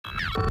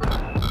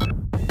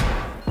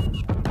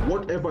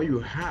Whatever you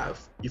have,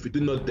 if you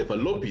do not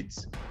develop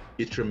it,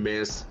 it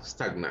remains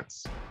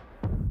stagnant.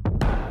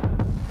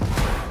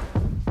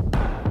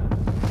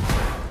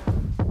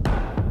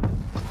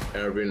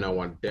 Every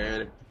now and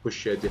then, people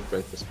share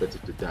different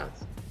perspectives to that.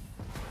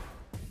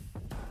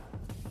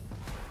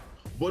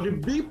 But the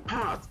big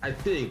part, I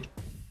think,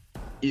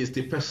 is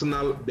the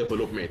personal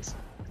development.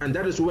 And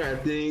that is where I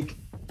think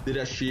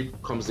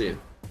leadership comes in.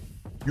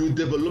 You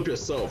develop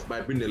yourself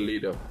by being a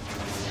leader.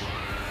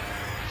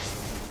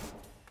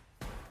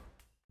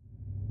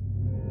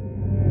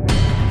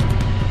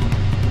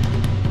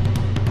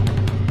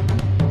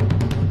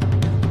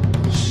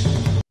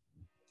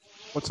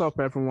 What's up,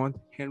 everyone?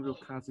 Henry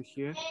Ukazu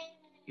here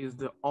is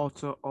the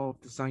author of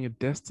Design Your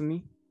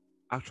Destiny,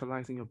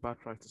 Actualizing Your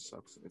Birthright to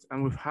Success.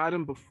 And we've had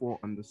him before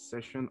on this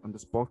session, on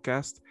this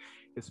podcast.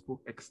 He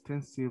spoke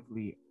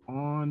extensively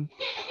on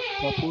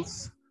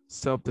purpose,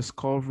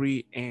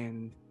 self-discovery,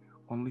 and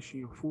unleashing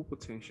your full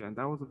potential. And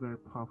that was a very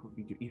powerful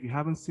video. If you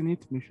haven't seen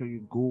it, make sure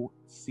you go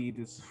see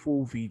this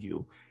full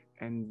video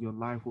and your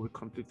life will be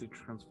completely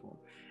transformed.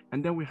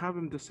 And then we have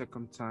him the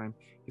second time.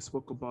 He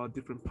spoke about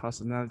different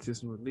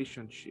personalities and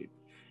relationship.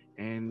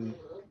 And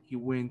he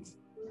went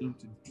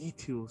into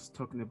details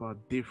talking about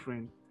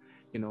different,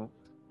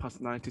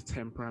 personality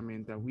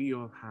temperament that we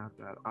all have,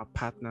 that our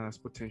partners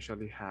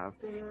potentially have,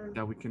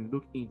 that we can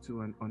look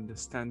into and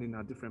understanding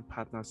our different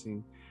partners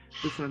in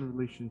different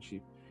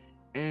relationships.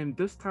 And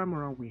this time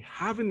around, we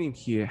have him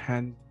here,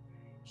 and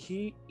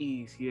he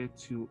is here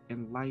to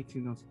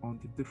enlighten us on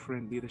the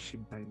different leadership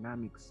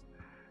dynamics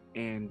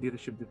and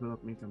leadership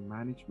development and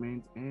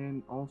management,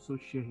 and also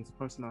share his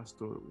personal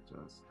story with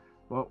us.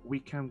 But we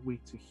can't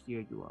wait to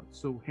hear you out.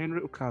 So,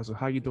 Henry Ukazu,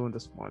 how are you doing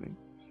this morning?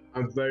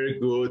 I'm very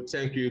good.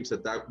 Thank you, Mr.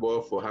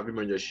 Dapo, for having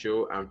me on your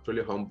show. I'm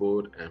truly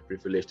humbled and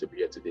privileged to be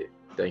here today.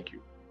 Thank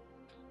you.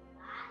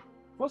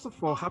 First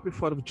of all, happy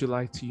 4th of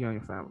July to you and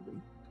your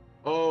family.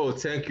 Oh,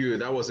 thank you.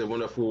 That was a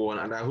wonderful one.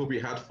 And I hope you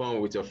had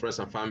fun with your friends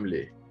and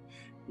family.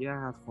 Yeah,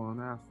 I had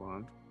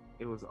fun.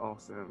 It was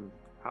awesome.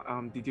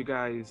 Did you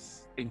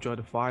guys enjoy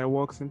the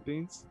fireworks and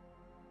things?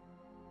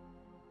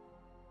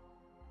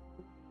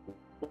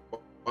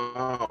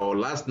 Wow,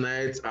 last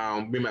night,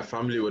 me and my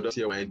family were just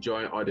here. We're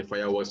enjoying all the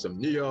fireworks from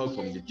New York,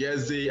 from New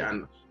Jersey,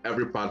 and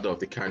every part of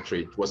the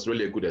country. It was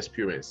really a good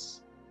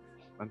experience.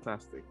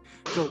 Fantastic.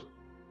 So,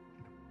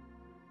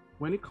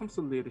 when it comes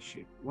to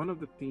leadership, one of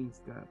the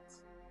things that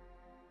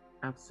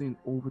I've seen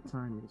over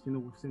time is,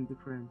 we've seen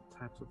different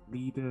types of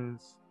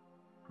leaders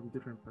from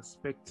different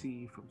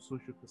perspectives, from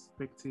social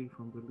perspective,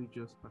 from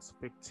religious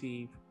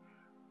perspective,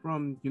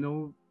 from,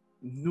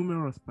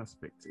 numerous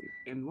perspectives.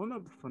 And one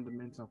of the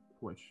fundamental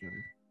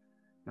questions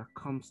that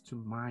comes to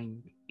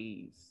mind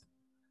is,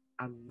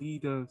 are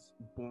leaders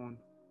born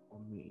or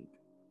made?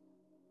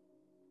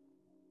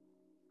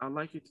 I'd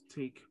like you to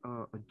take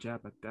a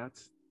jab at that.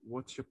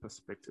 What's your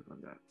perspective on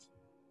that?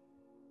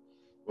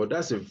 Well,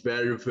 that's a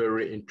very,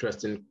 very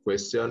interesting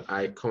question.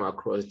 I come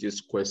across this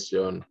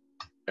question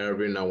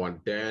every now and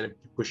then.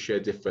 People share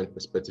different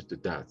perspectives to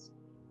that.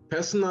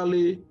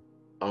 Personally,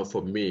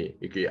 for me,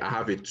 I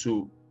have a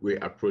two-way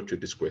approach to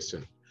this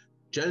question.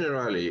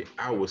 Generally,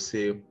 I would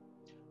say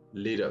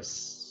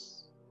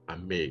leaders are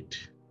made.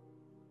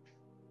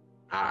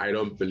 I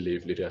don't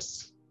believe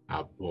leaders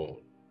are born.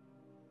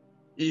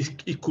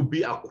 It could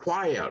be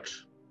acquired,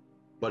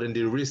 but in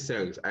the real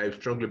sense, I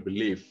strongly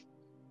believe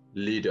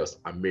leaders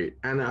are made.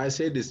 And I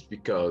say this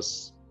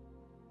because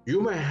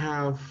you might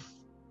have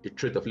a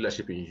trait of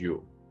leadership in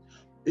you.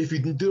 If you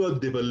do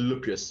not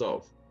develop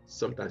yourself,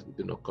 sometimes it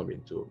do not come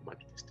into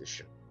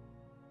manifestation.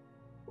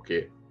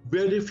 Okay,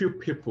 very few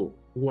people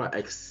who are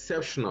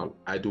exceptional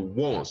are the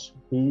ones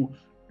who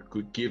you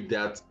could give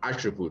that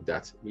attribute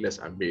that leaders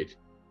are made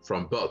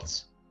from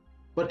birth.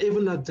 But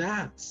even at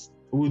that,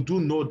 we do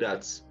know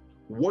that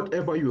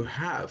whatever you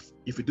have,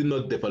 if you do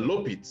not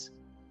develop it,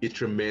 it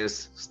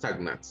remains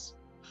stagnant.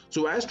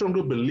 So I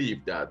strongly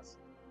believe that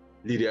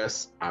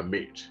leaders are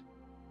made.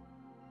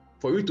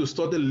 For you to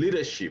study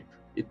leadership,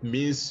 it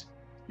means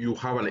you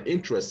have an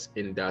interest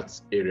in that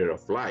area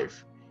of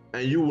life,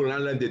 and you will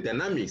learn the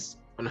dynamics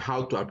on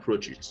how to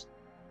approach it.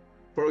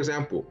 For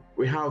example,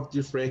 we have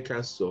different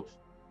kinds of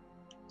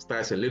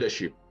styles in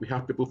leadership. We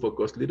have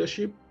people-focused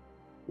leadership,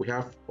 we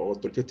have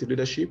authoritative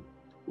leadership,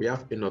 we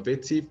have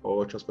innovative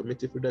or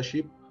transformative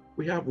leadership,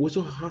 we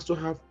also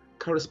have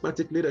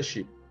charismatic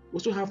leadership, we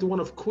also have the one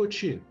of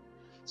coaching.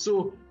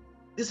 So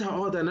these are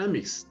all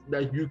dynamics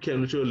that you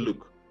can literally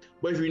look.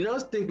 But if you now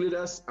think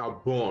leaders are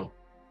born,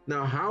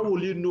 now how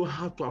will you know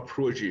how to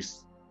approach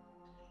this?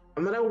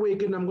 Another way,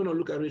 again, I'm going to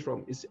look at it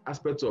from is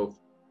aspect of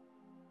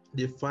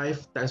the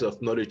 5 types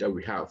of knowledge that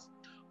we have.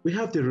 We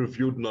have the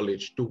revealed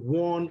knowledge, the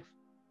one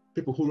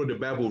people who wrote the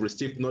Bible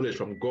received knowledge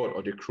from God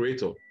or the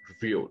Creator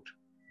revealed.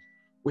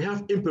 We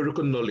have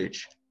empirical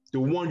knowledge, the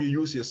one you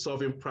use in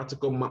solving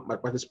practical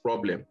mathematics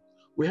problem.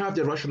 We have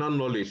the rational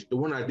knowledge, the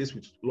one that deals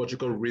with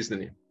logical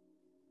reasoning.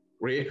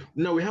 Right?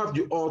 Now we have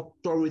the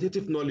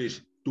authoritative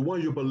knowledge, the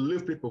one you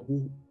believe people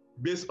who,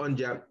 based on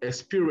their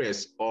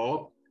experience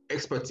or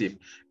expertise,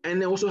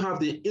 and they also have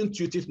the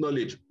intuitive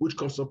knowledge which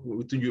comes up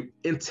within you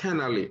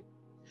internally.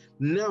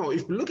 Now,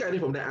 if you look at it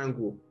from that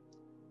angle,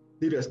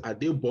 leaders, are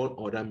they born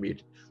or they're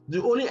made?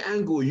 The only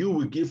angle you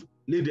will give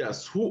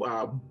leaders who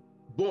are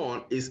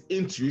born is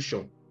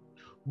intuition.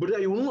 But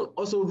then you will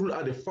also rule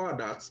out the fact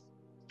that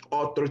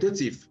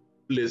authoritative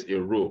plays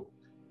a role,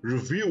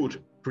 revealed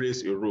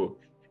plays a role,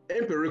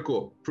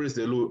 empirical plays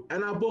a role,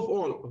 and above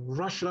all,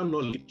 rational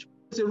knowledge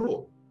plays a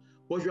role.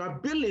 But your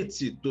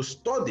ability to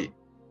study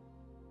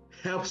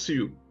helps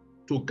you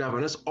to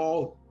galvanize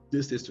all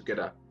these things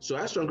together. So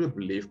I strongly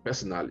believe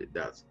personally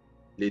that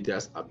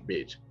leaders are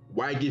made.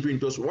 Why giving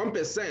just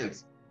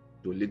 1%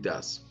 to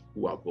leaders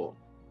who are born?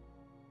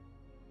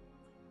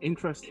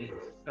 Interesting.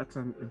 That's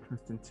an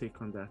interesting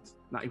take on that.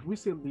 Now, if we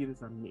say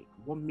leaders are made,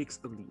 what makes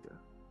a leader?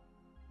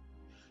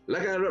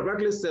 Like I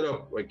rightly set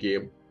up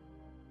again,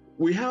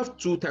 we have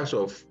two types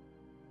of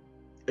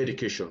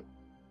education.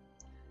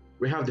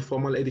 We have the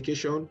formal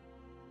education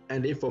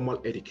and the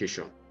informal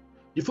education.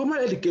 The formal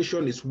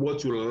education is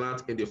what you learn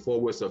in the four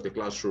walls of the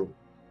classroom,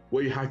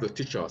 where you have your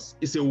teachers.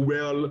 It's a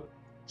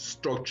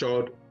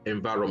well-structured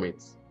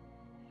environment.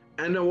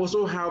 And I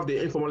also have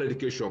the informal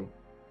education,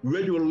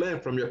 where you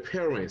learn from your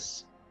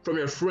parents, from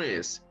your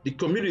friends, the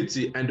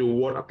community, and the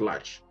world at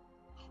large.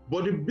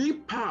 But the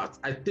big part,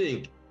 I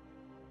think,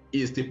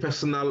 is the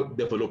personal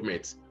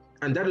development.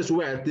 And that is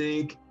where I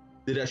think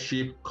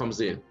leadership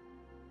comes in.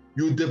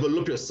 You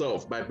develop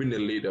yourself by being a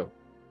leader.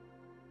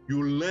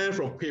 You learn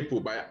from people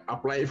by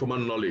applying formal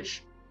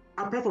knowledge.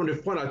 Apart from the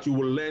fact that you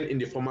will learn in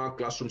the formal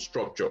classroom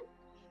structure,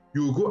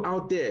 you will go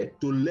out there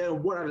to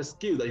learn what are the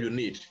skills that you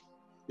need.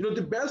 You know,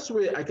 the best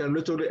way I can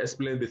literally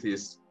explain this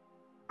is,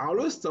 I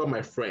always tell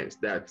my friends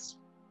that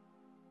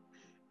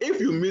if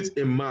you meet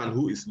a man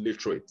who is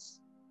literate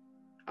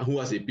and who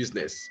has a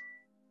business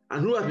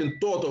and who has been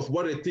taught of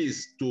what it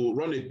is to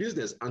run a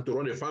business and to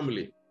run a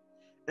family,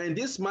 and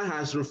this man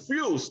has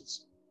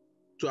refused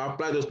to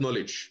apply this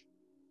knowledge,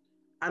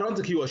 I don't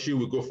think he or she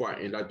will go far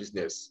in that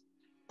business.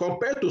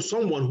 Compared to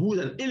someone who is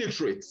an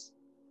illiterate,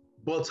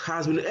 but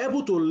has been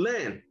able to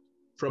learn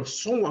from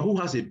someone who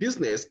has a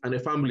business and a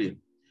family,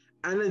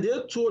 and then they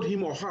told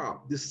him or her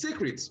the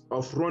secrets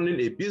of running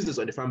a business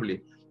or the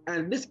family,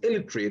 and this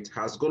illiterate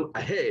has gone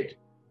ahead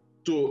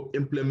to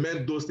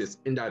implement those things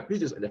in their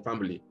business and their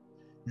family,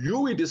 you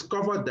will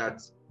discover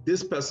that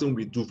this person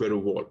will do very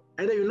well.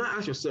 And then you now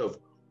ask yourself,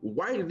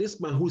 why did this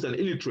man who's an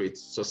illiterate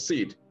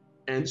succeed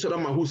and this other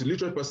man who's a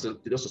literate person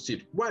did not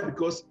succeed? Why?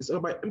 Because it's all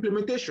about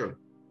implementation.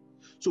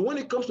 So when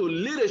it comes to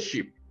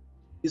leadership,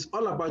 it's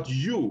all about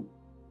you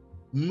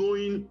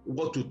knowing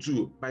what to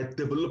do by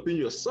developing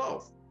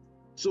yourself.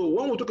 So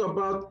when we talk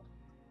about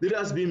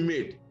leaders being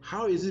made,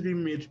 how is it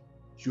being made?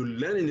 You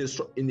learn in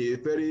a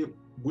very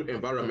good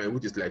environment,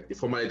 which is like the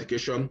formal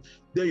education.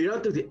 Then you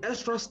have to take the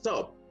extra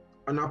step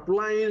and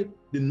applying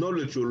the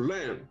knowledge you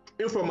learn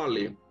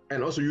informally,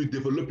 and also you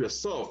develop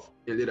yourself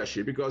in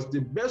leadership, because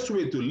the best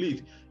way to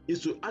lead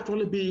is to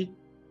actually be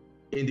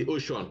in the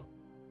ocean,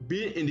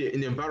 be in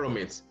the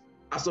environment,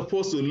 as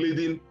opposed to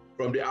leading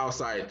from the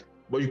outside.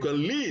 But you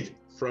can lead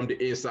from the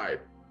inside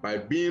by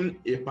being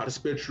a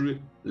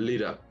participatory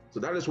leader. So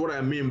that is what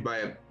I mean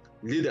by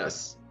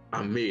leaders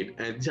are made,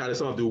 and these are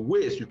some of the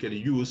ways you can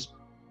use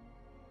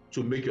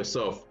to make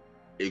yourself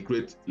a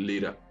great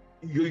leader.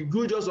 You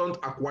just don't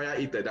acquire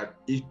it like that.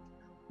 You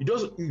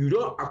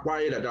don't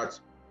acquire it like that.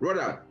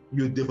 Rather,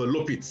 you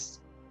develop it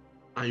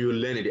and you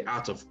learn in the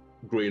art of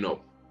growing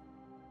up.